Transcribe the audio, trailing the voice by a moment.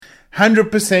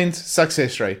100%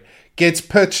 success rate. Gets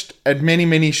pitched at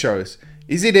many shows.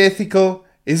 Is it ethical?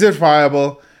 Is it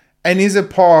viable? And is it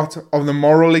part of the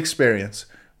moral experience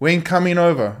when coming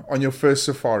over on your first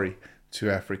safari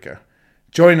to Africa?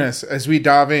 Join us as we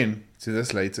dive in to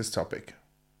this latest topic.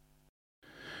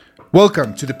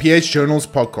 Welcome to the PH Journals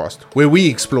podcast, where we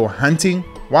explore hunting,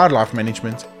 wildlife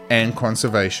management, and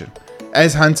conservation.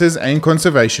 As hunters and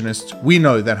conservationists, we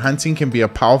know that hunting can be a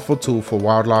powerful tool for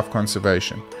wildlife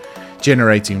conservation,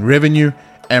 generating revenue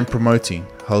and promoting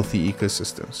healthy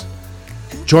ecosystems.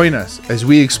 Join us as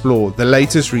we explore the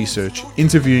latest research,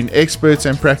 interviewing experts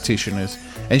and practitioners,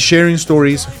 and sharing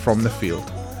stories from the field.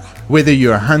 Whether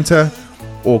you're a hunter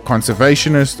or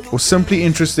conservationist, or simply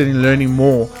interested in learning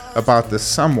more about this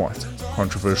somewhat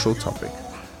controversial topic.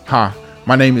 Hi,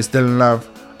 my name is Dylan Love.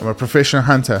 I'm a professional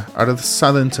hunter out of the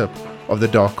southern tip of the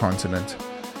Dark Continent.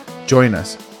 Join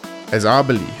us as I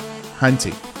believe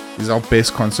hunting is our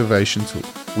best conservation tool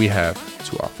we have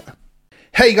to offer.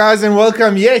 Hey guys, and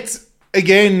welcome yet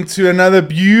again to another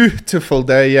beautiful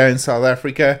day here in South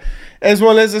Africa, as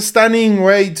well as a stunning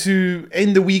way to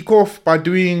end the week off by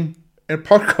doing a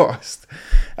podcast.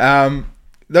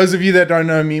 Those of you that don't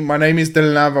know me, my name is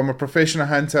Dylan Love. I'm a professional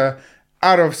hunter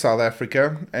out of South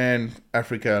Africa and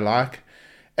Africa alike.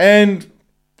 And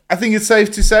I think it's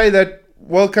safe to say that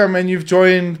welcome, and you've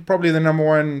joined probably the number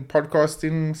one podcast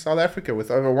in South Africa with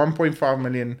over 1.15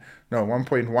 million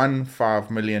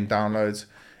downloads.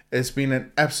 It's been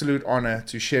an absolute honor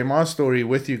to share my story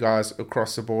with you guys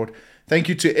across the board. Thank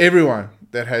you to everyone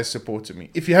that has supported me.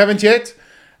 If you haven't yet,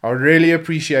 I would really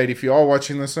appreciate if you are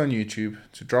watching this on YouTube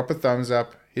to drop a thumbs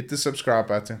up, hit the subscribe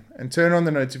button, and turn on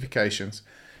the notifications,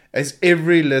 as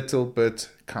every little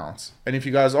bit counts. And if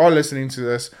you guys are listening to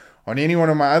this on any one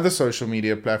of my other social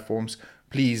media platforms,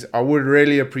 please, I would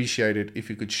really appreciate it if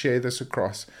you could share this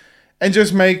across and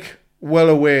just make well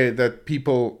aware that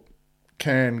people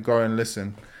can go and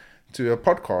listen to a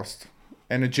podcast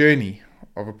and a journey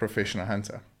of a professional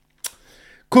hunter.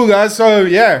 Cool, guys. So,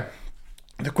 yeah.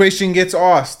 The question gets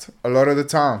asked a lot of the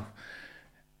time: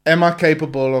 am I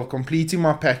capable of completing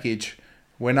my package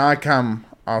when I come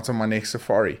out on my next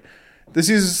safari? This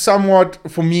is somewhat,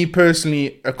 for me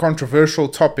personally, a controversial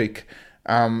topic,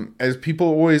 as people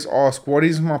always ask, what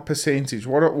is my percentage?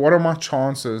 What are my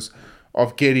chances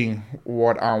of getting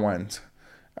what I want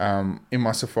in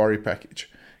my safari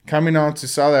package? Coming out to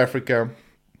South Africa,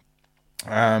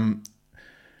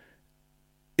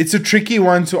 it's a tricky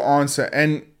one to answer,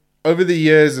 and over the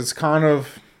years, it's kind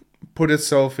of put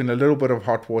itself in a little bit of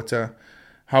hot water.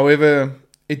 However,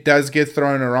 it does get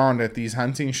thrown around at these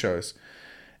hunting shows.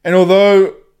 And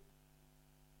although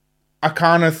I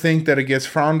kind of think that it gets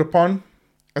frowned upon,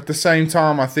 at the same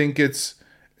time, I think it's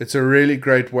a really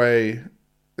great way.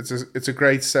 It's a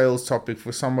great sales topic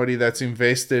for somebody that's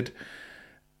invested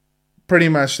pretty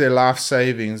much their life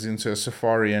savings into a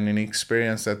safari and an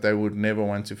experience that they would never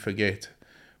want to forget.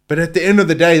 But at the end of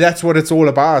the day, that's what it's all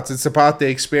about. It's about the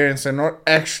experience and not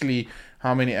actually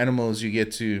how many animals you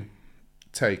get to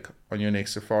take on your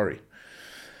next safari.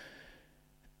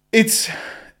 It's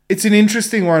an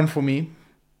interesting one for me.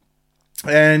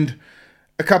 And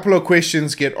a couple of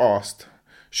questions get asked.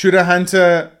 Should a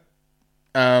hunter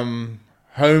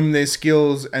hone their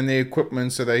skills and their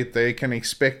equipment so they can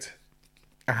expect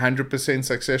 100%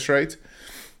 success rate?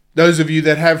 Those of you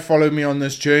that have followed me on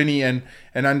this journey and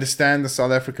understand the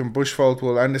South African bushveld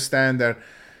will understand that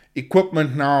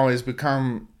equipment now has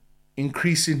become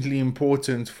increasingly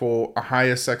important for a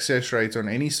higher success rate on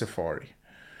any safari.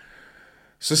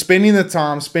 So spending the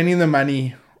time, spending the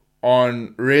money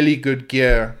on really good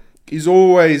gear is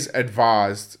always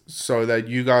advised so that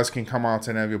you guys can come out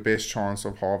and have your best chance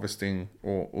of harvesting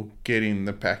or getting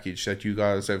the package that you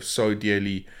guys have so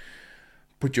dearly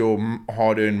put your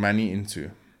hard-earned money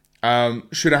into.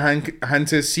 Should a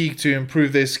hunter seek to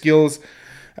improve their skills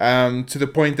to the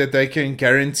point that they can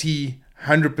guarantee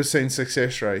 100%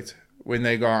 success rate when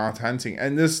they go out hunting?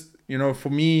 And this, for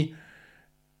me,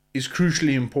 is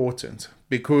crucially important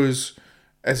because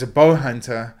as a bow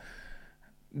hunter,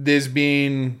 there's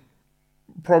been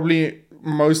probably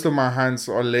most of my hunts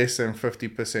are less than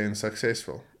 50%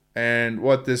 successful. And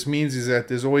what this means is that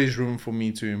there's always room for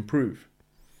me to improve.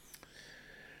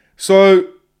 So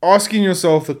asking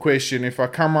yourself the question, if I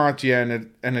come out here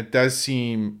and it does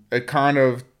seem a kind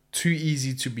of too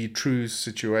easy to be true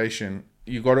situation,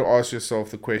 you got to ask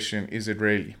yourself the question, is it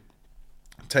really?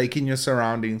 Take in your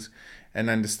surroundings and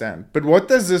understand. But what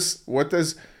does this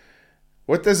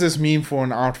mean for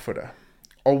an outfitter?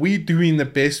 Are we doing the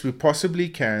best we possibly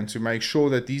can to make sure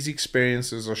that these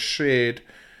experiences are shared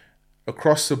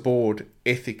across the board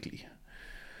ethically?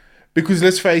 Because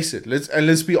let's face it,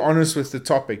 let's be honest with the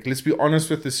topic. Let's be honest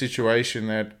with the situation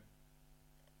that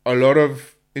a lot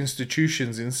of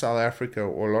institutions in South Africa,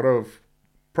 or a lot of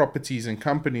properties and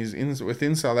companies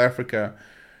within South Africa,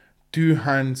 do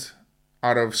hunt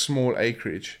out of small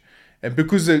acreage. And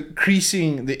because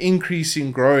the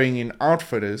increasing growing in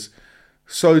outfitters,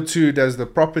 so too does the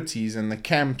properties and the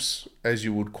camps, as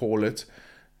you would call it,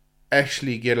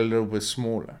 actually get a little bit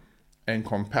smaller and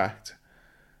compact.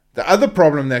 The other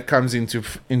problem that comes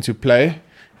into play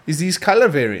is these color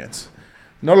variants.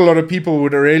 Not a lot of people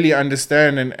would really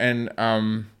understand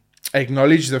and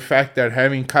acknowledge the fact that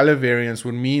having color variants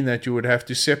would mean that you would have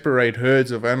to separate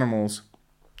herds of animals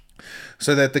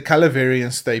so that the color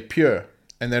variants stay pure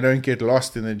and they don't get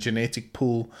lost in the genetic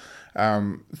pool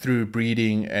through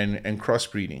breeding and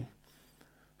crossbreeding.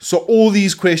 So all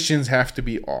these questions have to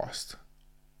be asked.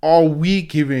 Are we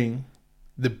giving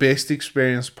the best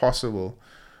experience possible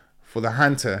for the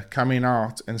hunter coming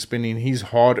out and spending his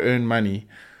hard-earned money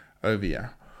over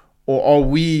here? Or are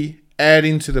we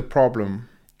adding to the problem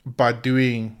by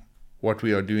doing what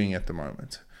we are doing at the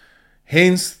moment?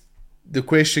 Hence, the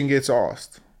question gets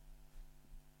asked,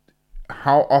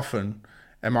 how often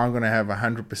am I going to have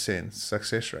 100%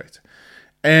 success rate?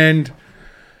 And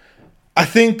I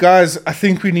think, guys,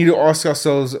 we need to ask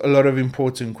ourselves a lot of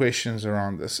important questions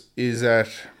around this.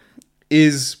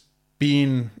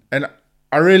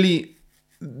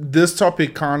 This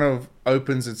topic kind of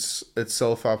opens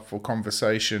itself up for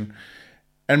conversation,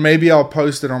 and maybe I'll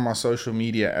post it on my social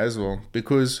media as well,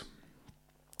 because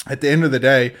at the end of the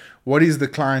day, what is the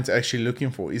client actually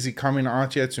looking for? Is he coming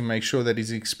out here to make sure that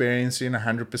he's experiencing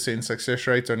 100% success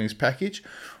rate on his package,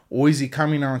 or is he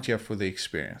coming out here for the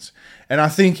experience? And I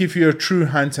think if you're a true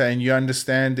hunter and you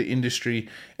understand the industry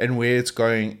and where it's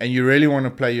going, and you really want to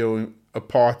play an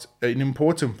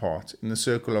important part in the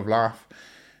circle of life,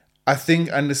 I think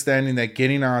understanding that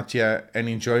getting out here and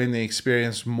enjoying the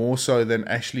experience more so than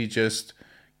actually just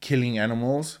killing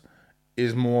animals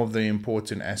is more of the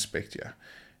important aspect here.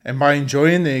 And by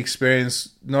enjoying the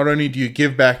experience, not only do you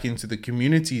give back into the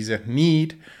communities that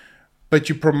need, but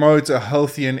you promote a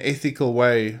healthy and ethical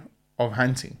way of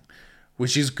hunting,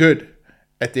 which is good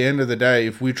at the end of the day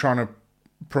if we're trying to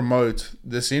promote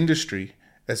this industry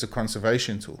as a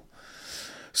conservation tool.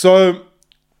 So,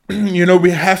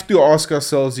 we have to ask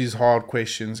ourselves these hard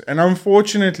questions. And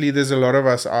unfortunately, there's a lot of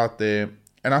us out there,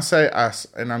 and I say us,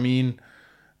 and I mean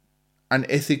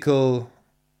unethical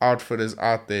outfitters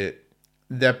out there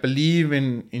that believe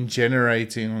in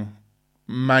generating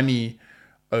money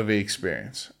over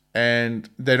experience. And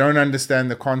they don't understand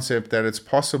the concept that it's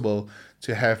possible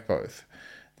to have both.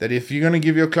 That if you're going to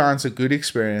give your clients a good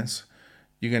experience,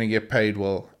 you're going to get paid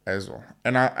well as well.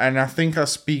 And I think I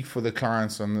speak for the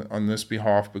clients on this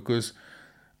behalf, because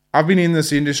I've been in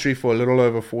this industry for a little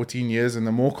over 14 years, and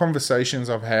the more conversations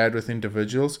I've had with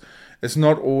individuals, it's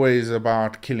not always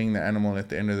about killing the animal at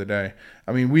the end of the day.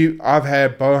 I mean, I've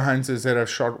had bow hunters that have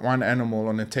shot one animal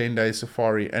on a 10-day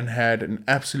safari and had an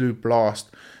absolute blast,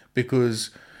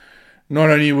 because not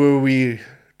only were we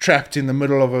trapped in the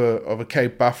middle of a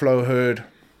Cape buffalo herd,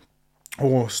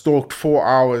 or stalked 4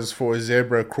 hours for a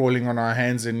zebra, crawling on our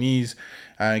hands and knees,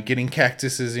 getting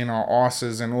cactuses in our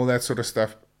asses and all that sort of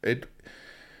stuff.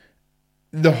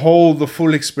 The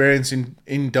full experience in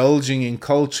indulging in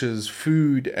cultures,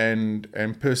 food,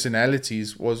 and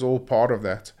personalities was all part of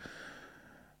that.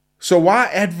 So why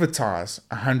advertise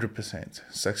 100%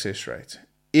 success rate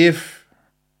if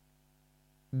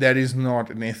that is not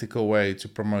an ethical way to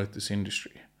promote this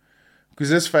industry?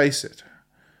 Because let's face it,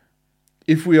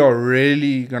 if we are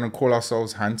really going to call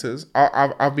ourselves hunters,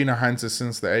 I've been a hunter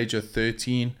since the age of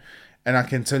 13, and I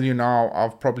can tell you now,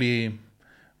 I've probably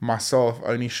myself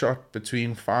only shot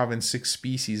between 5 and 6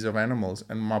 species of animals,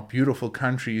 and my beautiful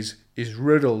country is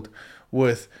riddled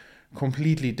with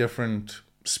completely different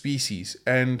species.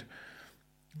 And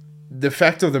the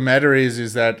fact of the matter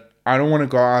is that I don't want to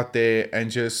go out there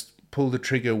and just pull the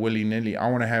trigger willy-nilly.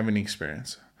 I want to have an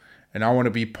experience. And I want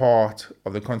to be part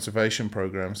of the conservation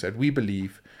programs that we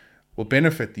believe will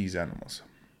benefit these animals.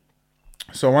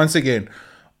 So once again,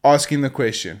 asking the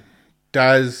question,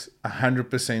 does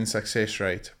 100% success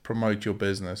rate promote your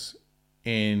business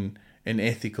in an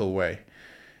ethical way?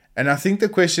 And I think the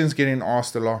question's getting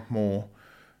asked a lot more.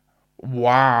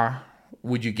 Why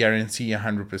would you guarantee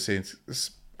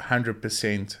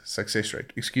 100% success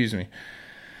rate? Excuse me.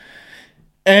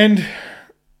 And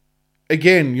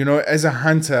again, as a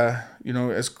hunter,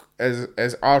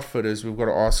 as outfitters, we've got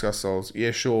to ask ourselves,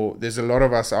 yeah, sure, there's a lot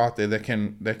of us out there that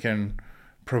can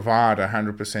provide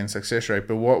 100% success rate,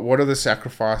 but what are the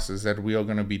sacrifices that we are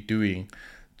going to be doing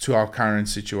to our current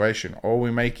situation? Are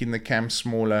we making the camp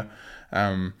smaller?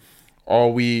 Are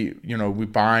we, we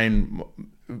buying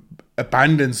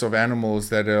abundance of animals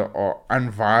that are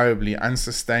unviably,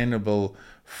 unsustainable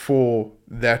for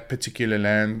that particular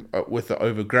land, with the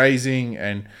overgrazing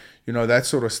and, that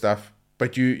sort of stuff.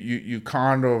 But you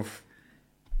kind of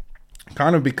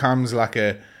becomes like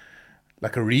a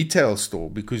retail store,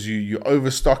 because you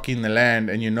overstocking the land,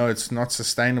 and it's not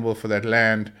sustainable for that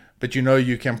land, but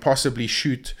you can possibly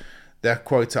shoot that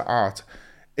quota out.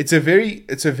 It's a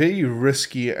very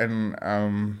risky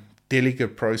and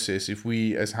delicate process if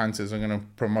we as hunters are going to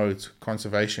promote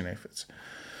conservation efforts.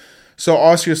 So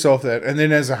ask yourself that, and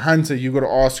then as a hunter, you've got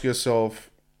to ask yourself,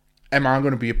 am I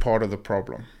going to be a part of the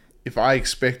problem? If I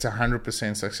expect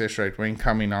 100% success rate when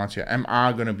coming out here, am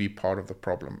I going to be part of the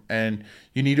problem? And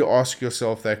you need to ask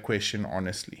yourself that question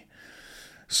honestly.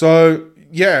 So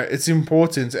yeah, it's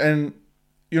important. And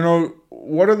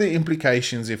what are the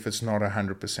implications if it's not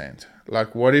 100%?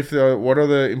 Like, what are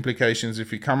the implications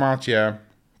if you come out here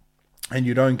and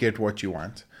you don't get what you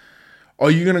want? Are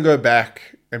you going to go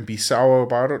back and be sour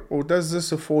about it? Or does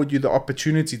this afford you the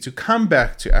opportunity to come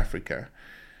back to Africa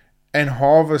and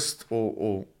harvest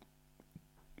or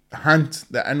hunt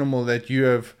the animal that you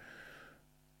have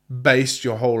based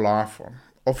your whole life on?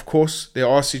 Of course, there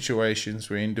are situations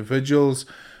where individuals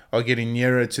are getting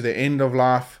nearer to the end of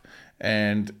life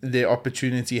and their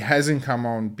opportunity hasn't come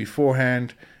on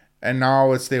beforehand, and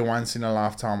now it's their once in a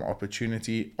lifetime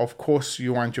opportunity. Of course,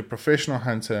 you want your professional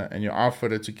hunter and your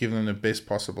outfitter to give them the best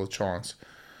possible chance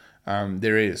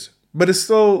there is. But it's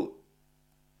still,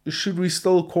 should we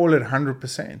still call it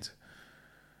 100%?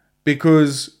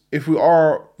 Because if we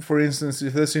are, for instance,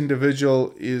 if this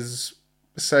individual is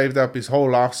saved up his whole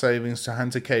life savings to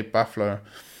hunt a Cape buffalo,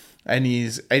 and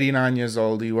he's 89 years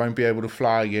old, he won't be able to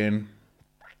fly again,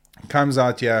 comes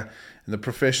out here, and the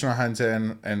professional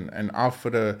hunter and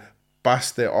outfitter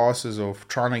bust their asses off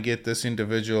trying to get this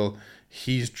individual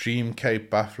his dream Cape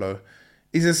buffalo,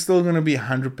 is it still going to be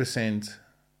 100%?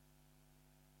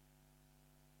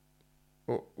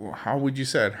 Or how would you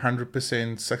say it?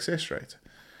 100% success rate?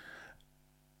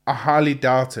 I highly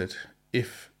doubt it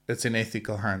if it's an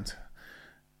ethical hunt.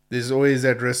 There's always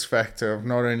that risk factor of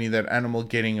not only that animal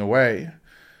getting away,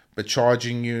 but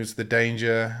charging you, is the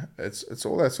danger. It's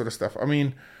all that sort of stuff. I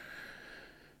mean,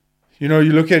 you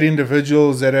look at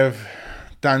individuals that have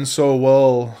done so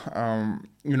well.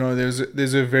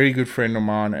 There's a very good friend of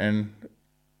mine, and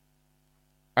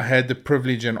I had the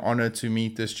privilege and honor to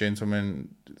meet this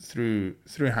gentleman through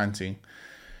hunting.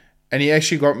 And he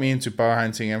actually got me into bow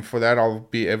hunting, and for that I'll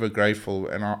be ever grateful.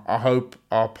 And I hope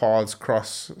our paths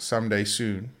cross someday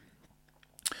soon.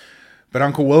 But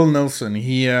Uncle Will Nilsson,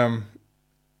 he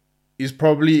is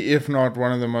probably, if not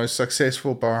one of the most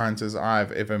successful bow hunters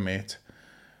I've ever met.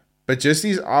 But just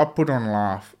his output on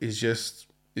life is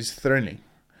thrilling.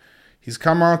 He's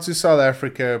come out to South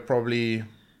Africa probably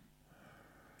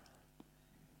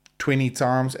 20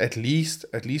 times at least.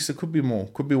 At least it could be more,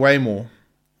 could be way more.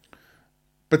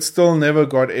 But still never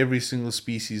got every single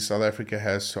species South Africa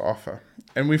has to offer.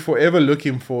 And we're forever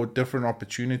looking for different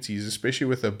opportunities, especially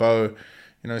with a bow,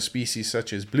 species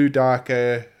such as blue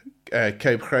duiker,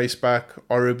 Cape Grysbok,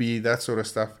 Oribi, that sort of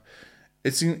stuff.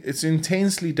 It's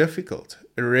intensely difficult.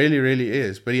 It really, really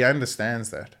is. But he understands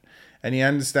that. And he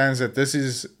understands that this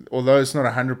is, although it's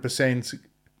not 100%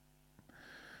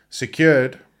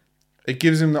 secured, it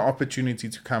gives him the opportunity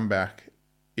to come back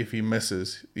if he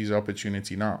misses his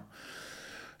opportunity now.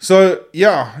 So,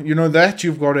 yeah, that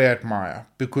you've got to admire,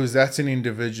 because that's an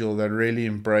individual that really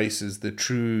embraces the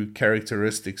true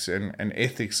characteristics and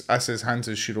ethics us as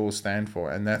hunters should all stand for.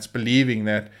 And that's believing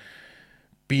that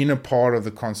being a part of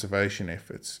the conservation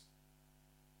efforts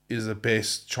is the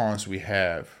best chance we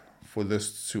have for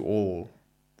this to all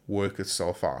work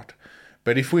itself out.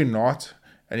 But if we're not,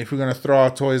 and if we're going to throw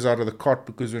our toys out of the cot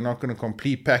because we're not going to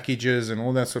complete packages and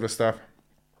all that sort of stuff,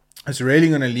 it's really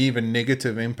going to leave a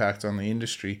negative impact on the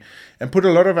industry and put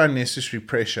a lot of unnecessary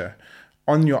pressure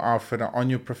on your outfitter, on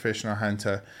your professional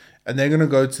hunter, and they're going to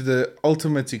go to the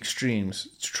ultimate extremes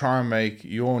to try and make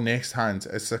your next hunt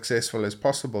as successful as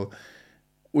possible,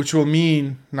 which will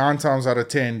mean 9 times out of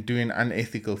 10 doing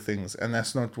unethical things, and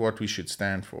that's not what we should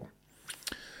stand for.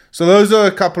 So those are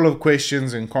a couple of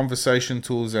questions and conversation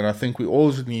tools that I think we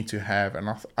all need to have, and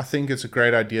I think it's a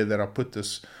great idea that I put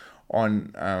this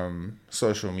on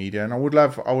social media, and I would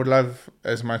love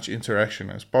as much interaction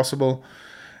as possible.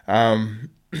 So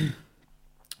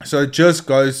it just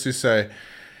goes to say,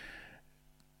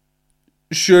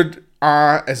 should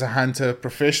I, as a hunter,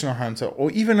 professional hunter,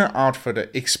 or even an outfitter,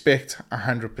 expect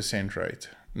 100% rate?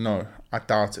 No, I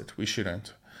doubt it. We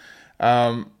shouldn't.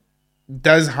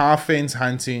 Does half fence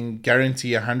hunting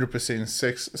guarantee 100%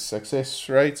 success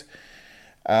rate?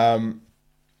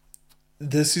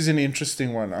 This is an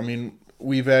interesting one. I mean,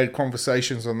 we've had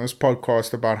conversations on this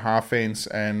podcast about half fence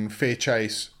and fair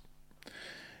chase.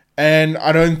 And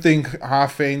I don't think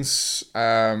half fence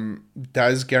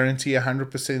does guarantee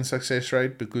 100% success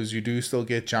rate, because you do still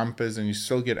get jumpers and you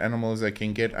still get animals that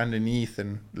can get underneath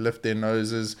and lift their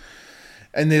noses.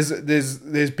 And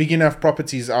there's big enough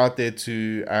properties out there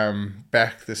to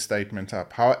back the statement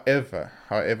up. However,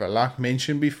 like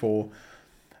mentioned before,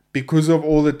 because of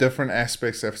all the different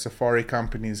aspects that safari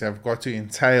companies have got to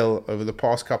entail over the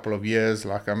past couple of years,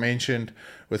 like I mentioned,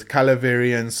 with color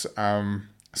variants,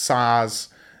 size,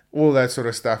 all that sort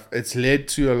of stuff, it's led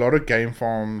to a lot of game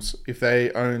farms, if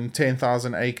they own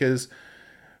 10,000 acres,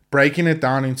 breaking it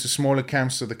down into smaller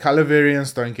camps so the color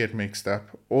variants don't get mixed up,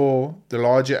 or the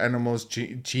larger animals'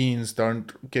 genes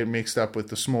don't get mixed up with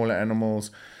the smaller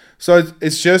animals. So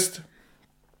it's just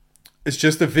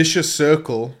a vicious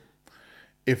circle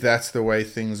if that's the way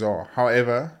things are.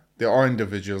 However, there are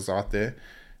individuals out there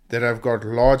that have got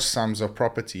large sums of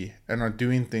property and are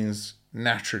doing things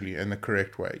naturally in the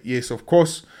correct way. Yes, of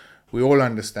course, we all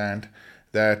understand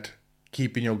that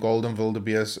keeping your golden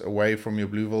wildebeest away from your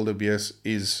blue wildebeest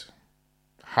is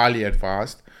highly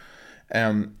advised.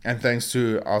 And thanks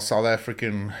to our South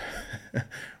African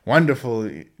wonderful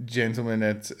gentlemen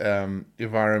at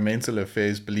Environmental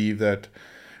Affairs, believe that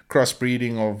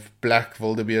crossbreeding of black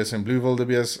wildebeest and blue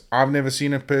wildebeest, I've never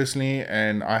seen it personally,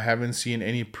 and I haven't seen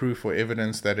any proof or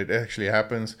evidence that it actually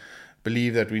happens.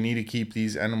 Believe that we need to keep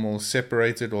these animals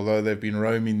separated, although they've been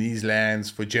roaming these lands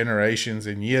for generations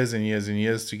and years and years and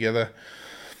years together.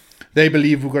 They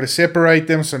believe we've got to separate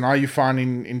them, so now you're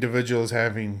finding individuals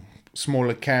having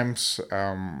smaller camps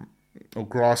or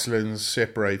grasslands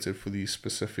separated for these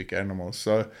specific animals.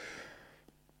 So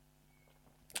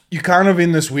you're kind of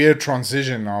in this weird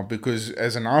transition now, because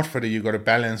as an outfitter, you've got to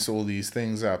balance all these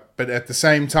things up. But at the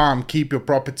same time, keep your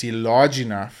property large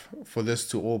enough for this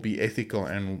to all be ethical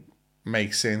and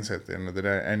make sense at the end of the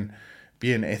day, and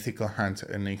be an ethical hunt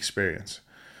and experience.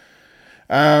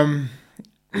 Could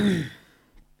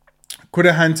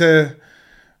a hunter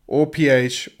or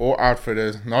PH or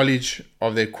outfitters knowledge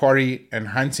of their quarry and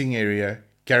hunting area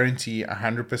guarantee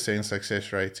 100%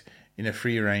 success rate in a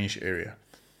free range area?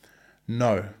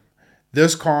 No.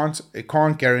 It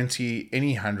can't guarantee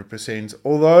any 100%,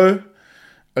 although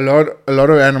a lot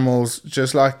of animals,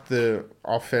 just like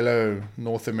our fellow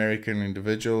North American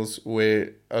individuals,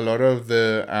 where a lot of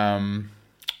the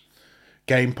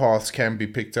game paths can be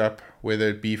picked up, whether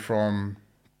it be from,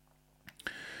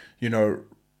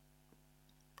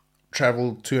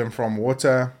 travel to and from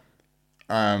water,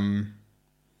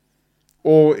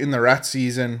 or in the rat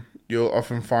season, you'll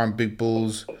often find big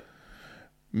bulls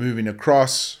moving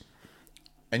across,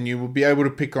 and you will be able to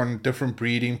pick on different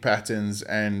breeding patterns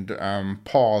and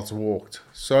paths walked.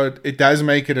 So it does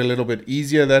make it a little bit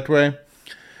easier that way,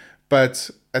 but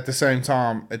at the same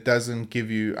time, it doesn't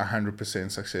give you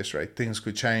 100% success rate. Things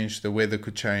could change, the weather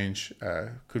could change,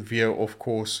 could veer off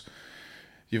course.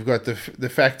 You've got the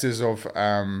factors of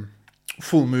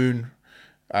full moon,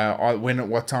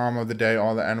 what time of the day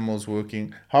are the animals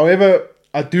working. However,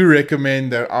 I do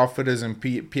recommend that outfitters and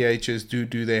PHs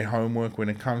do their homework when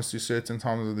it comes to certain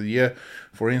times of the year.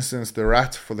 For instance, the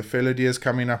rat for the fellow deer is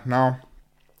coming up now,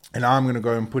 and I'm going to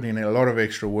go and put in a lot of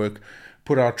extra work,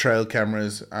 put out trail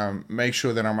cameras, make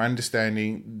sure that I'm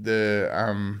understanding the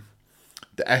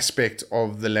aspect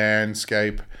of the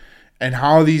landscape and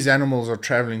how these animals are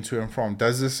traveling to and from.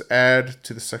 Does this add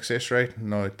to the success rate?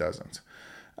 No, it doesn't.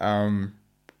 And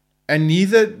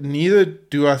neither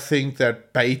do I think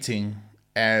that baiting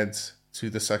adds to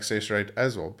the success rate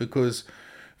as well, because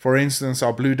for instance,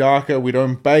 our blue darker, we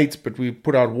don't bait, but we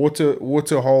put out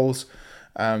water holes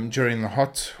during the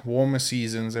hot warmer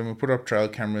seasons, and we put up trail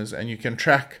cameras, and you can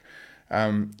track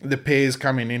the pairs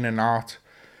coming in and out,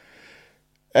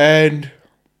 and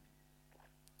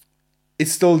it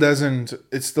still doesn't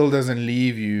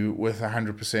leave you with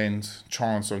 100%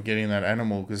 chance of getting that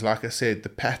animal, because like I said, the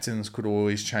patterns could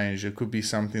always change. It could be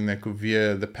something that could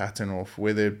veer the pattern off,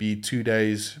 whether it be 2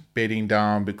 days bedding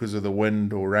down because of the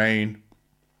wind or rain,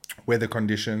 weather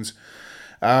conditions,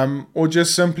 or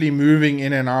just simply moving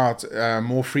in and out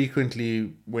more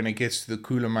frequently when it gets to the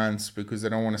cooler months, because they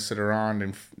don't want to sit around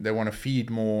and they want to feed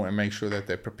more and make sure that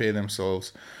they prepare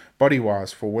themselves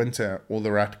body-wise for winter or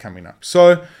the rat coming up.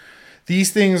 So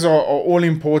these things are all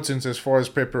important as far as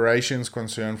preparation is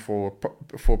concerned for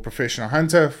professional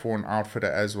hunter, for an outfitter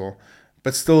as well,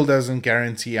 but still doesn't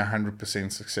guarantee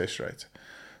 100% success rate.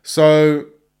 So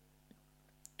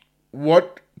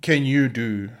what can you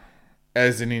do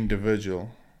as an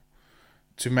individual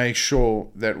to make sure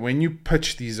that when you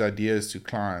pitch these ideas to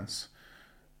clients,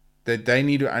 that they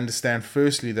need to understand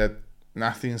firstly that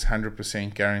nothing's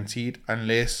 100% guaranteed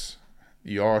unless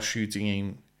you are shooting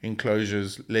in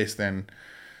enclosures less than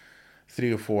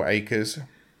 3 or 4 acres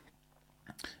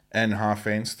and half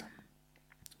fenced.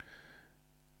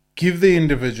 Give the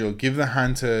individual, give the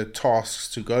hunter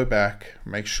tasks to go back,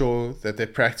 make sure that they're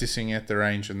practicing at the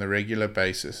range on the regular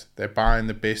basis. They're buying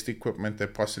the best equipment they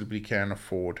possibly can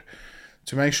afford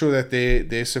to make sure that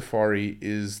their safari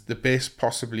is the best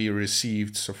possibly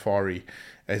received safari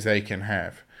as they can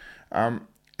have.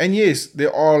 And yes,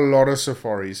 there are a lot of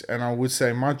safaris, and I would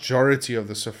say majority of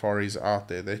the safaris out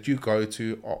there that you go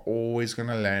to are always going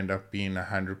to land up being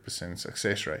 100%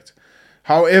 success rate.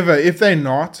 However, if they're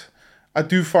not, I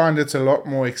do find it's a lot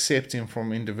more accepting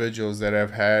from individuals that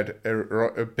have had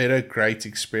a better, great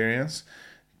experience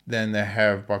than they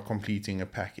have by completing a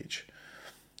package.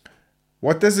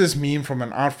 What does this mean from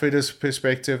an outfitter's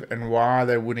perspective, and why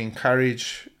they would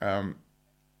encourage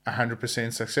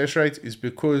 100% success rate is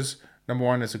because, number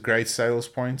one, it's a great sales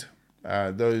point.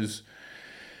 Those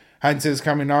hunters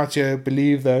coming out here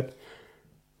believe that,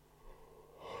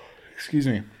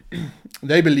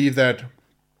 they believe that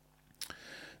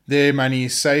their money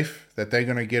is safe, that they're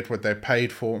going to get what they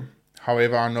paid for.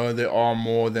 However, I know there are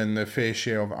more than the fair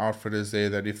share of outfitters there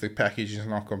that if the package is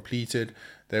not completed,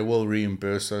 they will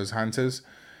reimburse those hunters.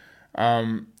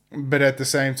 But at the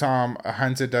same time, a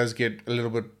hunter does get a little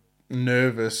bit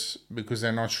nervous because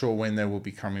they're not sure when they will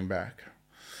be coming back.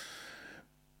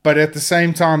 But at the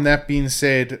same time, that being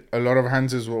said, a lot of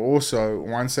hunters will also,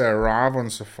 once they arrive on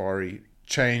safari,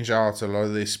 change out a lot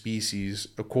of their species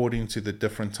according to the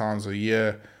different times of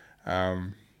year,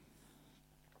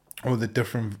 or the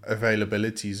different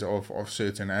availabilities of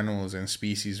certain animals and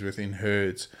species within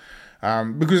herds.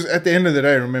 Because at the end of the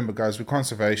day, remember guys, we're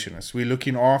conservationists. We're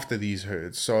looking after these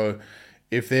herds. So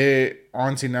if there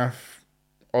aren't enough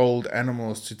old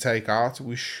animals to take out,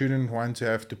 we shouldn't want to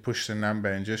have to push the number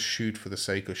and just shoot for the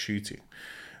sake of shooting.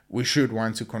 We should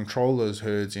want to control those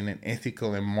herds in an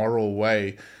ethical and moral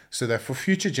way so that for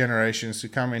future generations to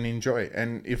come and enjoy.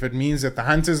 And if it means that the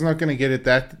hunter's not going to get it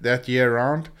that year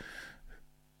round,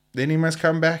 then he must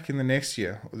come back in the next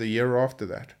year or the year after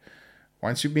that.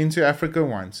 Once you've been to Africa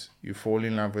once, you fall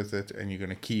in love with it and you're going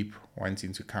to keep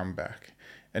wanting to come back.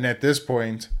 And at this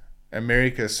point,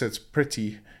 America sits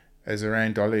pretty as a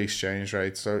rand-dollar exchange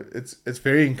rate. So it's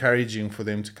very encouraging for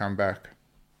them to come back.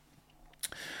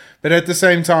 But at the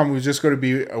same time, we've just got to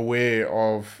be aware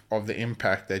of the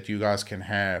impact that you guys can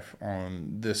have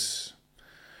on this,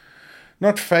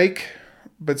 not fake,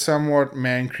 but somewhat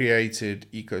man-created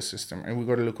ecosystem. And we've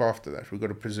got to look after that. We've got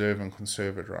to preserve and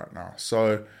conserve it right now.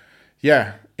 So,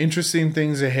 yeah, interesting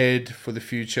things ahead for the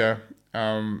future.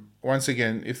 Once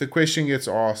again, if the question gets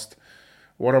asked,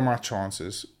 what are my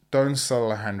chances? Don't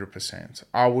sell 100%.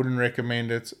 I wouldn't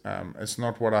recommend it. It's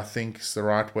not what I think is the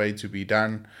right way to be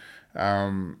done.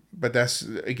 But that's,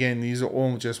 again, these are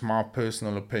all just my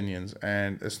personal opinions,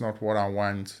 and it's not what I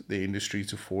want the industry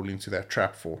to fall into that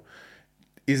trap for.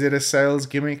 Is it a sales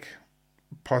gimmick?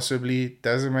 Possibly.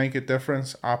 Does it make a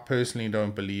difference? I personally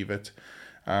don't believe it.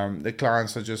 The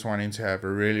clients are just wanting to have a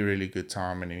really, really good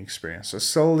time and an experience. So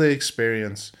sell the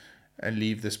experience and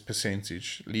leave this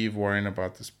percentage. Leave worrying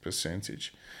about this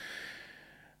percentage.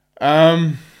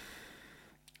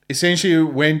 Essentially,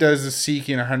 when does the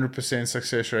seeking 100%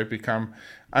 success rate become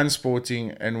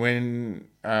unsporting, and when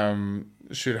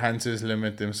should hunters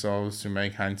limit themselves to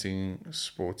make hunting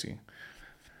sporting?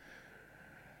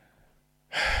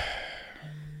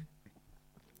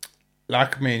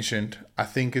 Like mentioned, I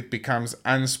think it becomes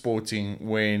unsporting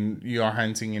when you are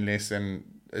hunting in less than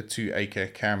a 2-acre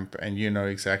camp and you know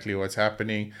exactly what's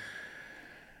happening.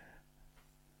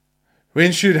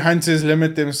 When should hunters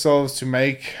limit themselves to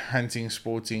make hunting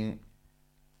sporting?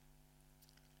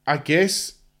 I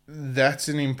guess that's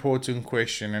an important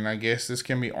question, and I guess this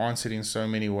can be answered in so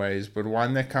many ways, but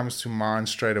one that comes to mind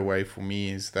straight away for me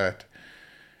is that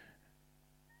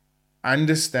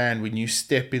understand when you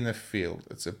step in the field,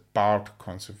 it's about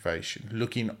conservation,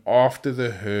 looking after the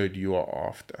herd you are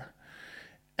after.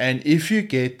 And if you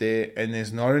get there and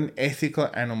there's not an ethical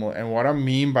animal, and what I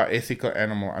mean by ethical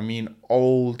animal, I mean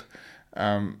old,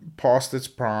 past its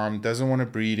prime, doesn't want to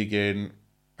breed again,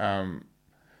 or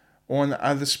on the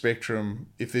other spectrum,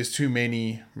 if there's too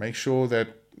many, make sure that,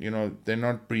 you know, they're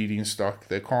not breeding stock,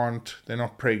 they're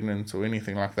not pregnant or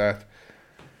anything like that.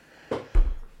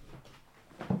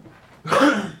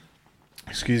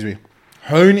 Excuse me.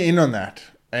 Hone in on that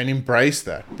and embrace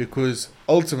that, because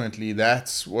ultimately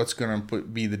that's what's going to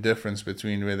be the difference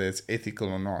between whether it's ethical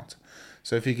or not.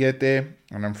 So if you get there,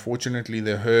 and unfortunately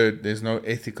the herd, there's no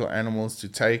ethical animals to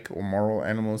take or moral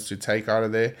animals to take out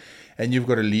of there, and you've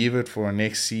got to leave it for a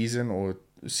next season or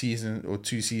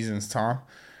 2 seasons time,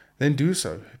 then do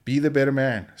so. Be the better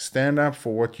man. Stand up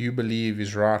for what you believe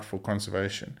is right for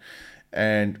conservation.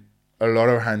 And a lot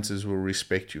of hunters will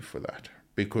respect you for that,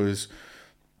 because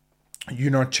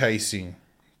you're not chasing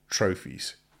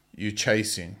trophies. You're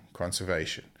chasing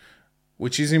conservation,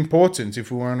 which is important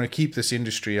if we want to keep this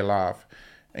industry alive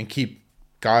and keep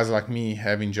guys like me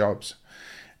having jobs.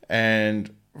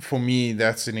 And for me,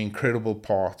 that's an incredible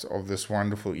part of this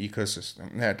wonderful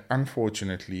ecosystem that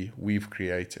unfortunately we've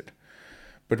created.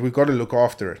 But we've got to look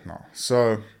after it now.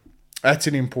 So that's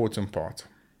an important part.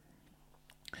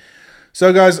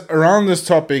 So guys, around this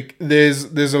topic,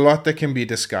 there's a lot that can be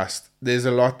discussed. There's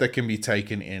a lot that can be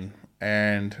taken in.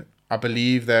 And I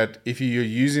believe that if you're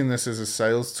using this as a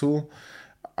sales tool,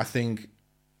 I think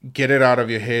get it out of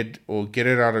your head or get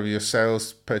it out of your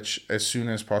sales pitch as soon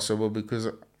as possible, because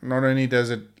not only does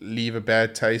it leave a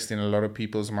bad taste in a lot of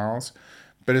people's mouths,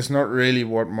 but it's not really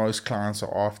what most clients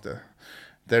are after.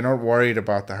 They're not worried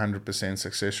about the 100%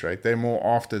 success rate. They're more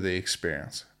after the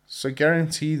experience. So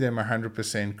guarantee them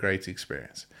 100% great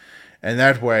experience. And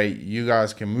that way you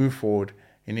guys can move forward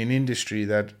in an industry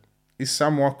that is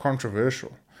somewhat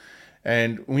controversial.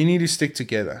 And we need to stick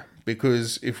together,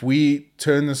 because if we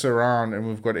turn this around and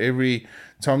we've got every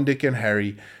Tom, Dick and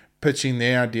Harry pitching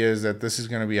their ideas that this is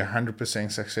going to be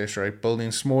 100% success rate,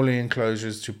 building smaller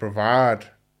enclosures to provide,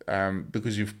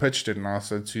 because you've pitched it now,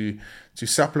 so to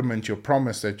supplement your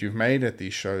promise that you've made at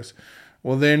these shows,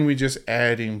 well, then we just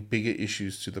add in bigger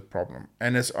issues to the problem.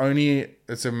 And it's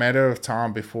a matter of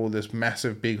time before this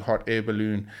massive big hot air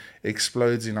balloon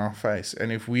explodes in our face.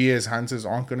 And if we as hunters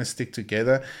aren't going to stick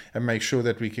together and make sure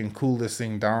that we can cool this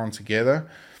thing down together,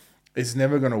 it's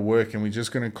never going to work. And we're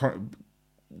just going to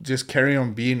just carry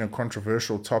on being a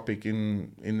controversial topic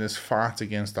in this fight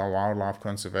against our wildlife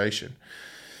conservation.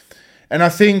 And I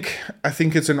think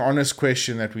it's an honest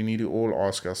question that we need to all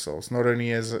ask ourselves, not only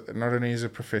as a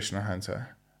professional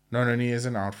hunter, not only as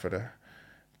an outfitter,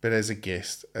 but as a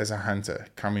guest, as a hunter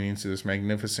coming into this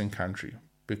magnificent country.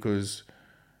 Because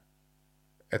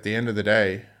at the end of the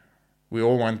day, we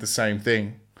all want the same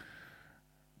thing,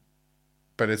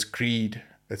 but it's greed,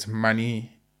 it's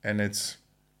money, and it's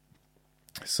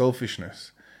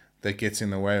selfishness that gets in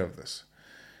the way of this.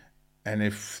 And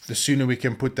if the sooner we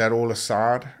can put that all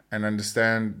aside and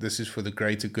understand this is for the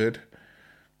greater good,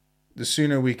 the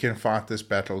sooner we can fight this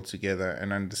battle together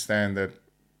and understand that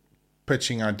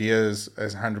pitching ideas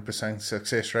as 100%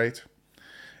 success rate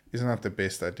is not the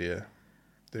best idea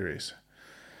there is.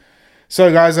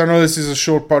 So guys, I know this is a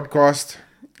short podcast.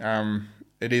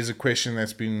 It is a question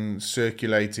that's been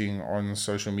circulating on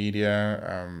social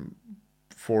media,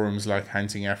 forums like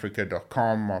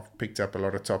huntingafrica.com. I've picked up a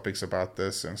lot of topics about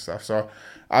this and stuff. So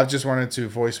I've just wanted to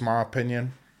voice my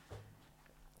opinion.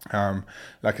 Like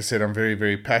I said, I'm very,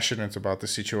 very passionate about the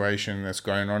situation that's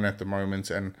going on at the moment.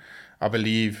 And I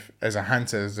believe as a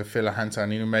hunter, as a fellow hunter, I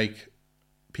need to make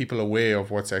people aware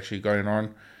of what's actually going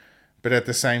on. But at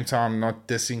the same time, not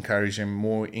disencourage them,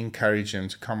 more encourage them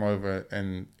to come over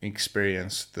and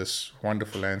experience this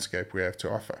wonderful landscape we have to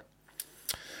offer.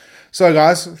 So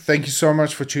guys, thank you so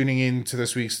much for tuning in to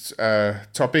this week's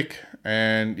topic.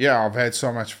 And yeah, I've had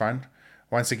so much fun.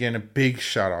 Once again, a big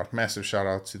shout out, massive shout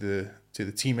out to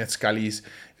the team at Scully's.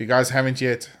 If you guys haven't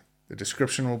yet, the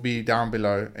description will be down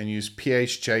below, and use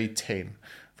PHJ10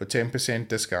 for 10%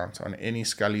 discount on any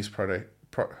Scully's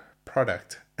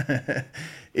product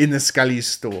in the Scully's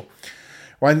store.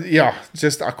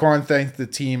 I can't thank the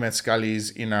team at Scully's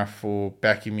enough for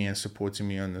backing me and supporting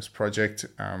me on this project.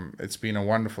 It's been a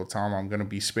wonderful time. I'm going to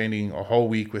be spending a whole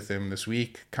week with them this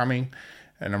week coming,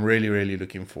 and I'm really, really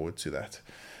looking forward to that.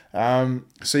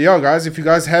 So yeah, guys, if you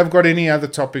guys have got any other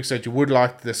topics that you would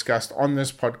like to discuss on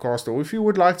this podcast, or if you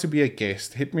would like to be a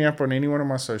guest, hit me up on any one of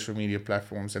my social media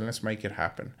platforms and let's make it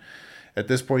happen. At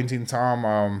this point in time,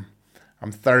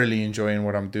 I'm thoroughly enjoying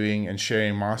what I'm doing and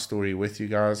sharing my story with you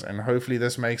guys, and hopefully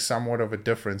this makes somewhat of a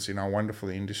difference in our wonderful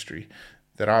industry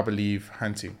that I believe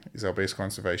hunting is our best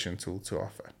conservation tool to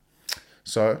offer.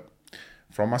 So,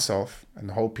 from myself and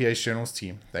the whole PH Journals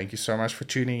team, thank you so much for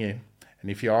tuning in, and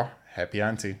if you are, happy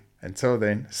hunting. Until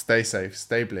then, stay safe,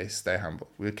 stay blessed, stay humble.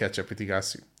 We'll catch up with you guys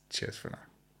soon. Cheers for now.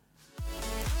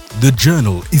 The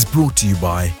Journal is brought to you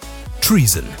by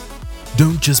Treason.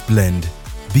 Don't just blend,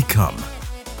 become.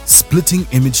 Splitting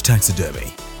Image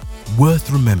Taxidermy, worth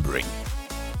remembering.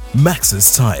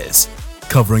 Maxxis Tires,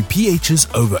 covering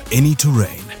PHs over any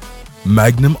terrain.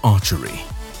 Magnum Archery.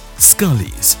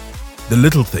 Scully's, the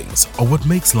little things are what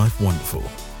makes life wonderful.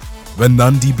 The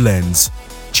Nandi Blends,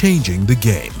 changing the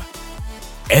game.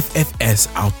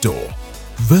 FFS Outdoor,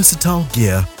 versatile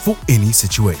gear for any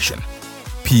situation.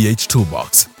 PH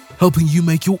Toolbox, helping you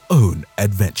make your own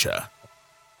adventure.